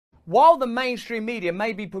While the mainstream media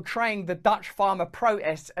may be portraying the Dutch farmer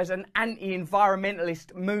protests as an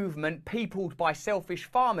anti-environmentalist movement peopled by selfish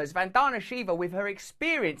farmers, Vandana Shiva, with her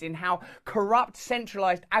experience in how corrupt,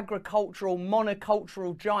 centralised agricultural,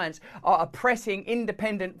 monocultural giants are oppressing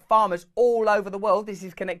independent farmers all over the world. This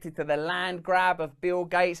is connected to the land grab of Bill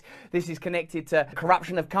Gates. This is connected to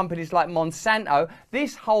corruption of companies like Monsanto.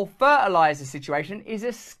 This whole fertiliser situation is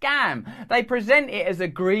a scam. They present it as a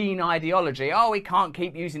green ideology. Oh, we can't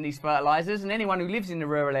keep using these fertilisers, and anyone who lives in the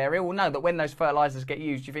rural area will know that when those fertilisers get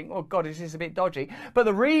used, you think, oh God, is this a bit dodgy? But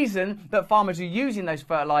the reason that farmers are using those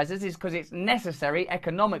fertilisers is because it's necessary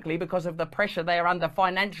economically, because of the pressure they are under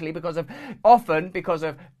financially, often because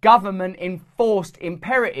of government enforced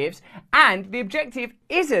imperatives. And the objective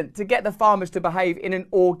isn't to get the farmers to behave in an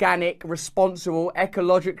organic, responsible,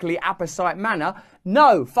 ecologically apposite manner.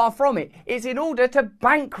 No, far from it. It's in order to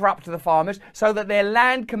bankrupt the farmers so that their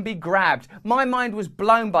land can be grabbed. My mind was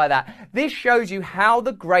blown by that. This shows you how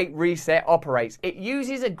the Great Reset operates. It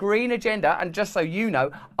uses a green agenda, and just so you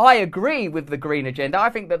know, I agree with the green agenda.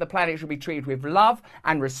 I think that the planet should be treated with love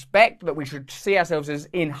and respect, that we should see ourselves as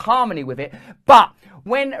in harmony with it. But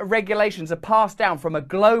when regulations are passed down from a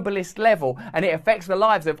globalist level and it affects the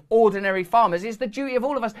lives of ordinary farmers, it's the duty of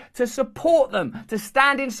all of us to support them, to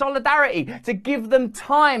stand in solidarity, to give them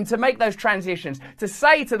time to make those transitions, to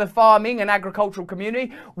say to the farming and agricultural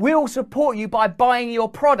community, we'll support you by buying your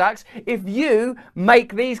products if you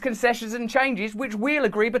make these concessions and changes, which we'll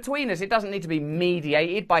agree between us. It doesn't need to be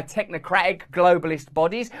mediated by technocratic globalist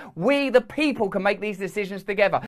bodies. We, the people, can make these decisions together.